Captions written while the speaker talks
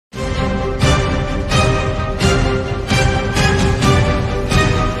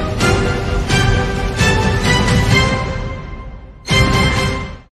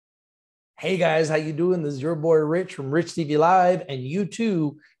Hey guys, how you doing? This is your boy Rich from Rich TV Live, and you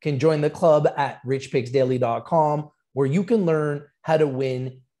too can join the club at richpicksdaily.com where you can learn how to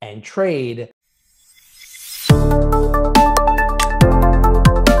win and trade.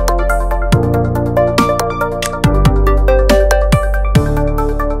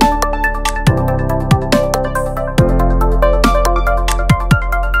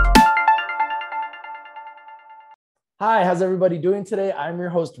 Hi, how's everybody doing today? I'm your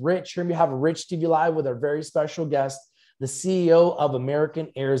host, Rich. Here we have Rich TV Live with our very special guest, the CEO of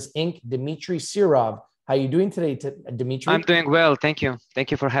AAIRF Inc., Dimitry Serov. How are you doing today, Dimitry? I'm doing well. Thank you. Thank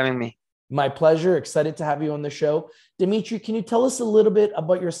you for having me. My pleasure. Excited to have you on the show. Dimitry, can you tell us a little bit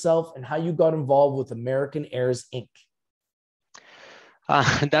about yourself and how you got involved with AAIRF Inc.?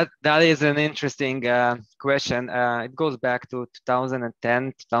 That is an interesting question. It goes back to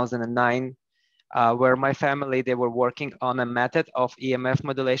 2010, 2009. Where my family, they were working on a method of EMF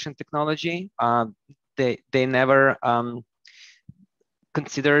modulation technology. They never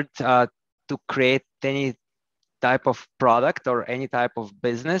considered to create any type of product or any type of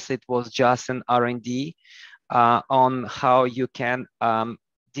business. It was just an R&D on how you can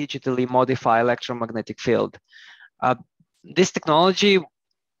digitally modify electromagnetic field. This technology,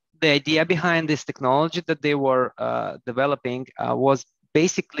 the idea behind this technology that they were developing was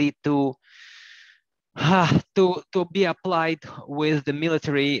basically to be applied with the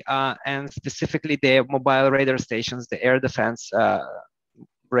military and specifically the mobile radar stations, the air defense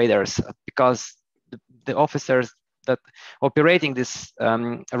radars, because the officers that operating these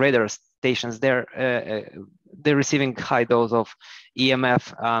radar stations, they're receiving high dose of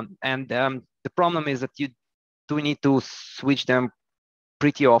EMF, and the problem is that you do need to switch them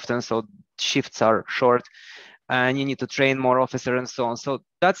pretty often, so shifts are short, and you need to train more officers and so on. So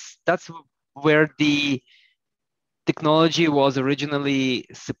that's where the technology was originally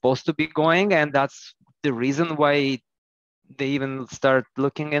supposed to be going, and that's the reason why they even start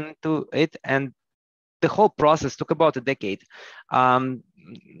looking into it. And the whole process took about a decade.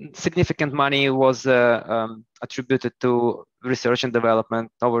 Significant money was attributed to research and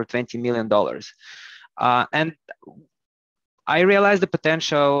development, over $20 million. And I realized the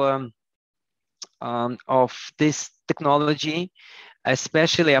potential of this technology,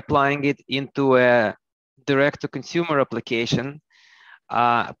 especially applying it into a direct-to-consumer application,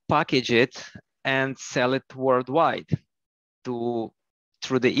 package it, and sell it worldwide through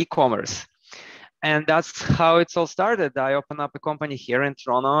the e-commerce. And that's how it's all started. I opened up a company here in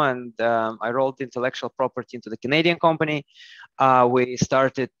Toronto, and I rolled intellectual property into the Canadian company. We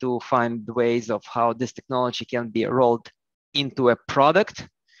started to find ways of how this technology can be rolled into a product.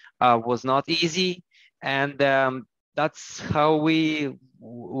 Was not easy, and that's how we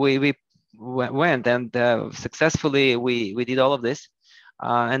went, and successfully we did all of this,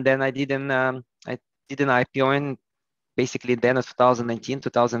 and then I did an IPO in basically the end of 2019,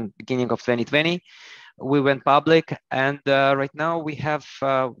 beginning of 2020. We went public, and right now we have,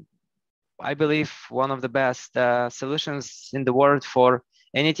 I believe, one of the best solutions in the world for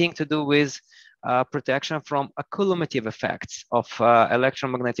anything to do with protection from accumulative effects of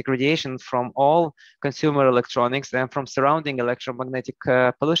electromagnetic radiation from all consumer electronics and from surrounding electromagnetic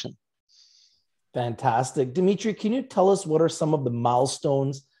pollution. Fantastic. Dimitry, can you tell us what are some of the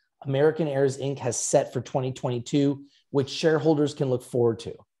milestones AAIRF Inc. has set for 2022, which shareholders can look forward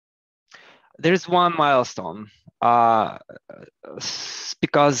to? There's one milestone,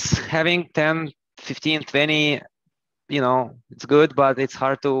 because having 10, 15, 20, it's good, but it's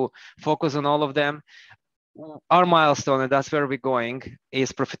hard to focus on all of them. Our milestone, and that's where we're going,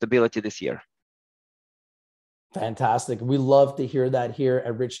 is profitability this year. Fantastic. We love to hear that here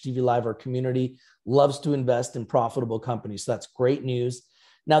at Rich TV Live. Our community loves to invest in profitable companies. So that's great news.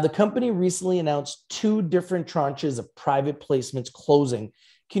 Now, the company recently announced 2 different tranches of private placements closing.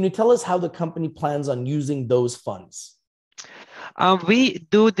 Can you tell us how the company plans on using those funds? We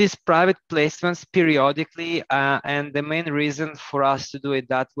do these private placements periodically, and the main reason for us to do it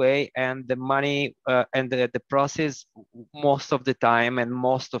that way, and the money and the process, most of the time, and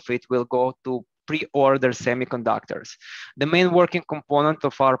most of it will go to pre-order semiconductors. The main working component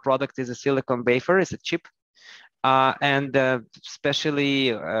of our product is a silicon wafer, is a chip. And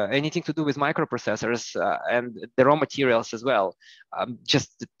especially anything to do with microprocessors and the raw materials as well.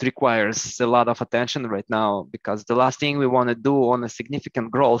 Just it requires a lot of attention right now, because the last thing we want to do on a significant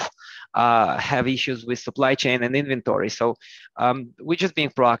growth have issues with supply chain and inventory. So we're just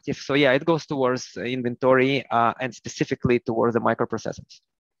being proactive. So yeah, it goes towards inventory and specifically towards the microprocessors.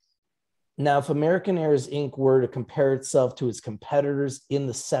 Now, if AAIRF Inc. were to compare itself to its competitors in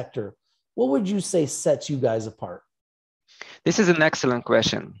the sector, what would you say sets you guys apart? This is an excellent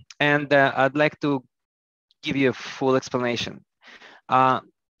question. And I'd like to give you a full explanation. There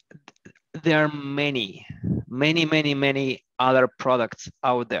are many other products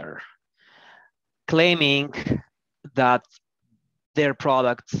out there claiming that their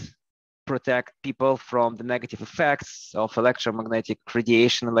products protect people from the negative effects of electromagnetic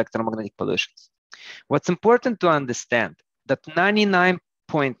radiation, electromagnetic pollutions. What's important to understand that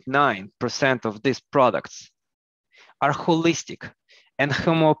 99.9% of these products are holistic and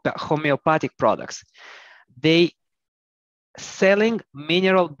homeopathic products. They selling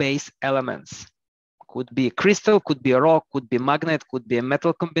mineral-based elements. Could be crystal, could be a rock, could be magnet, could be a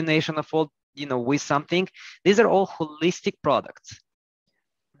metal combination of all, with something. These are all holistic products.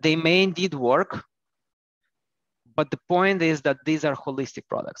 They may indeed work, but the point is that these are holistic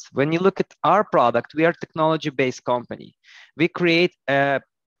products. When you look at our product, we are a technology-based company. We create a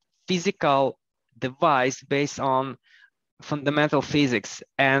physical device based on fundamental physics,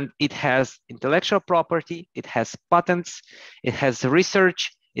 and it has intellectual property, it has patents, it has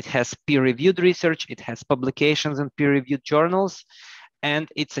research, it has peer-reviewed research, it has publications in peer-reviewed journals, and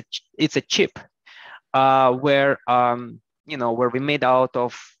it's a chip where we made out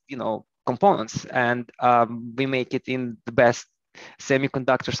of components, and we make it in the best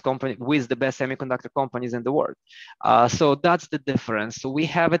semiconductors company with the best semiconductor companies in the world. So that's the difference. So we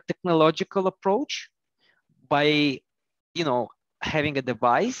have a technological approach by having a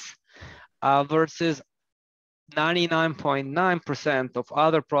device versus 99.9% of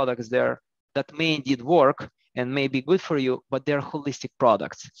other products there that may indeed work and may be good for you, but they're holistic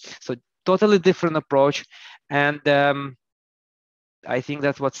products. So totally different approach. And I think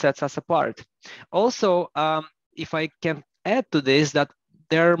that's what sets us apart. Also, if I can add to this, that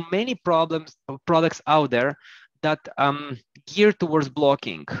there are many products out there that gear towards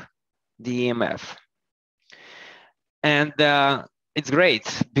blocking the EMF. And it's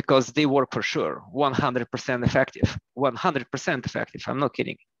great because they work for sure, 100% effective, 100% effective, I'm not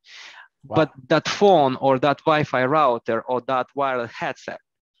kidding. Wow. But that phone or that Wi-Fi router or that wireless headset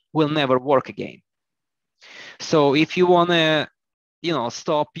will never work again. So if you want to,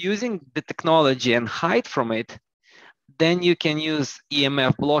 stop using the technology and hide from it, then you can use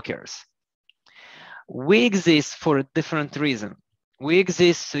EMF blockers. We exist for a different reason. We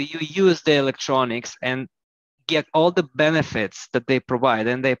exist so you use the electronics and get all the benefits that they provide,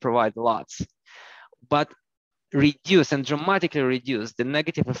 and they provide lots, but reduce and dramatically reduce the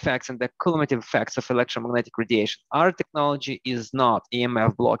negative effects and the cumulative effects of electromagnetic radiation. Our technology is not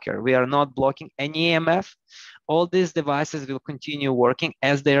EMF blocker. We are not blocking any EMF. All these devices will continue working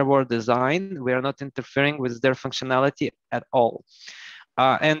as they were designed. We are not interfering with their functionality at all.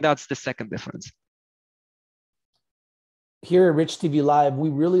 And that's the second difference. Here at RICHTV Live, we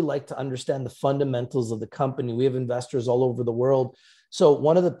really like to understand the fundamentals of the company. We have investors all over the world. So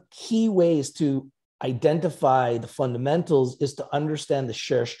one of the key ways to identify the fundamentals is to understand the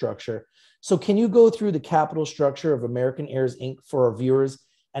share structure. So can you go through the capital structure of American Airs Inc. for our viewers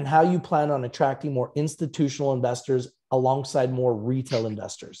and how you plan on attracting more institutional investors alongside more retail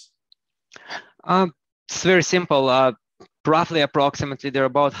investors? It's very simple. Roughly, approximately, there are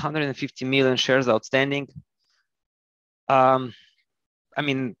about 150 million shares outstanding. What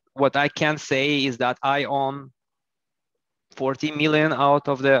I can say is that I own 40 million out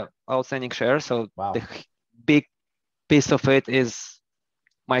of the outstanding shares. So wow. The big piece of it is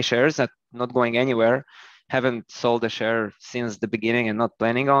my shares that not going anywhere. Haven't sold a share since the beginning and not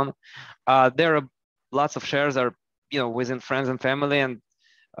planning on. There are lots of shares are, within friends and family and,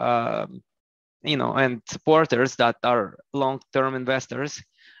 and supporters that are long-term investors.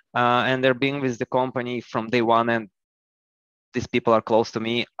 And they're being with the company from day one, and these people are close to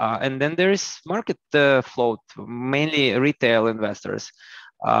me. And then there is market float, mainly retail investors.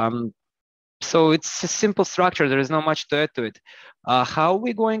 So it's a simple structure. There is not much to add to it. How are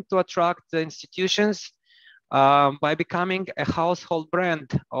we going to attract the institutions? By becoming a household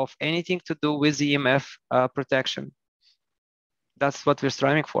brand of anything to do with EMF protection. That's what we're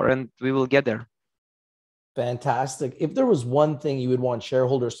striving for, and we will get there. Fantastic. If there was one thing you would want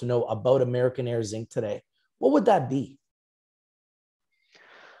shareholders to know about American Airs Inc. today, what would that be?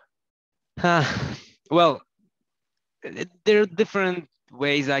 Well, there are different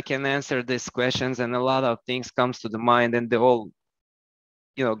ways I can answer these questions, and a lot of things comes to the mind, and they're all,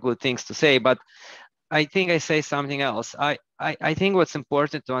 good things to say. But I think I say something else. I think what's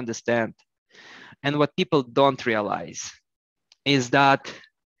important to understand, and what people don't realize, is that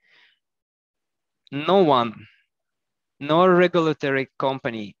no regulatory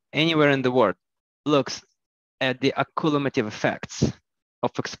company anywhere in the world looks at the accumulative effects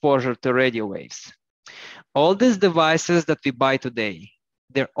of exposure to radio waves. All these devices that we buy today,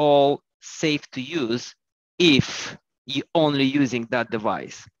 they're all safe to use if you're only using that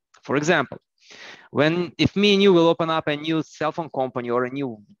device. For example, if me and you will open up a new cell phone company or a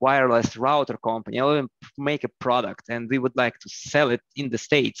new wireless router company, or make a product and we would like to sell it in the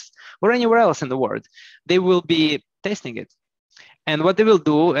States or anywhere else in the world, they will be testing it. And what they will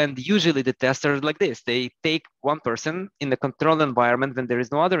do, and usually the testers are like this, they take one person in the controlled environment when there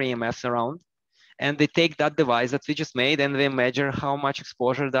is no other EMFs around, and they take that device that we just made and they measure how much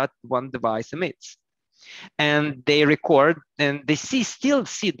exposure that one device emits. And they record, and they still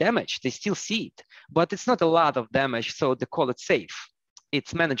see damage, they still see it, but it's not a lot of damage, so they call it safe.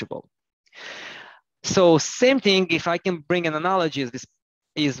 It's manageable. So same thing, if I can bring an analogy,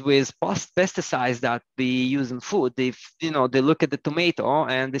 is with pesticides that we use in food. They look at the tomato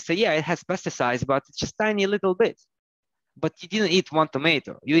and they say, yeah, it has pesticides, but it's just tiny little bit. But you didn't eat one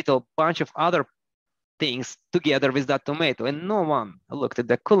tomato, you eat a bunch of other things together with that tomato, and no one looked at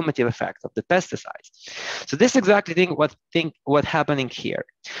the cumulative effect of the pesticides. So this is exactly what happening here.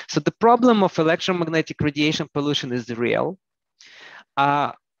 So the problem of electromagnetic radiation pollution is real.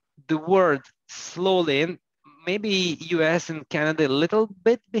 The world slowly, maybe US and Canada a little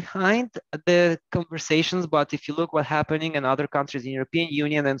bit behind the conversations, but if you look what's happening in other countries in European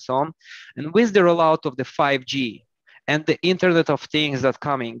Union and so on, and with the rollout of the 5G and the Internet of Things that's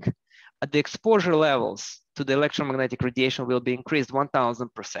coming, the exposure levels to the electromagnetic radiation will be increased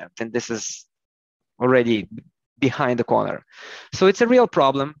 1000%. And this is already behind the corner. So it's a real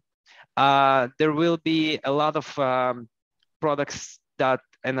problem. There will be a lot of products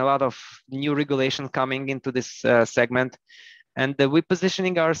and a lot of new regulation coming into this segment. And we're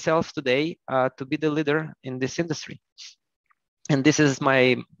positioning ourselves today to be the leader in this industry. And this is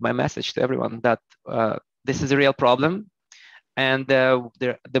my message to everyone, that this is a real problem. And the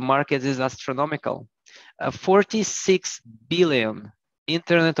market is astronomical. 46 billion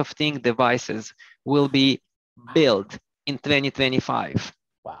Internet of Things devices will be built in 2025.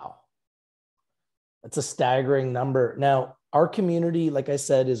 Wow. That's a staggering number. Now, our community, like I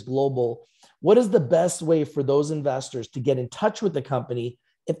said, is global. What is the best way for those investors to get in touch with the company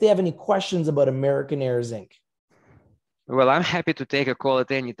if they have any questions about American Airs Inc.? Well, I'm happy to take a call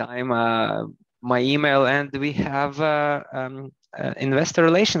at any time. My email, and we have investor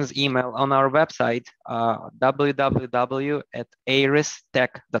relations email on our website,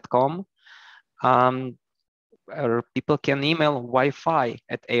 www.airistech.com. Or people can email Wi-Fi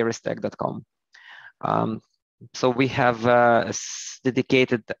at airistech.com. So we have a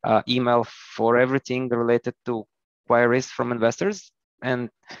dedicated email for everything related to queries from investors.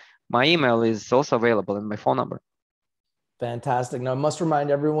 And my email is also available in my phone number. Fantastic. Now, I must remind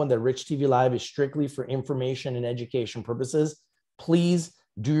everyone that Rich TV Live is strictly for information and education purposes. Please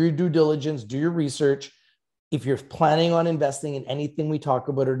do your due diligence, do your research. If you're planning on investing in anything we talk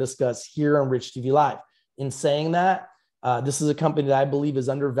about or discuss here on Rich TV Live. In saying that, this is a company that I believe is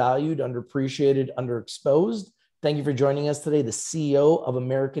undervalued, underappreciated, underexposed. Thank you for joining us today, the CEO of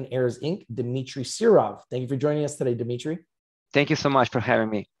American Airs Inc., Dimitry Serov. Thank you for joining us today, Dimitry. Thank you so much for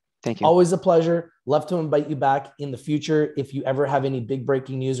having me. Thank you. Always a pleasure. Love to invite you back in the future. If you ever have any big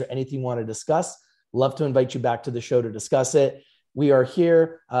breaking news or anything you want to discuss, love to invite you back to the show to discuss it. We are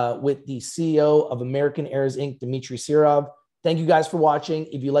here with the CEO of American Airs Inc., Dimitry Serov. Thank you guys for watching.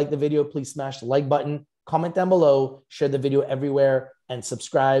 If you like the video, please smash the like button, comment down below, share the video everywhere, and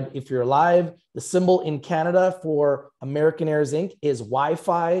subscribe if you're live. The symbol in Canada for American Airs Inc. is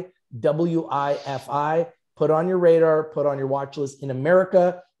Wi-Fi, WIFI. Put on your radar, put on your watch list. In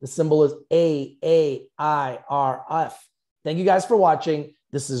America, the symbol is AAIRF. Thank you guys for watching.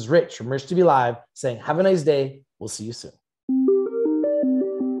 This is Rich from Rich TV Live saying have a nice day. We'll see you soon.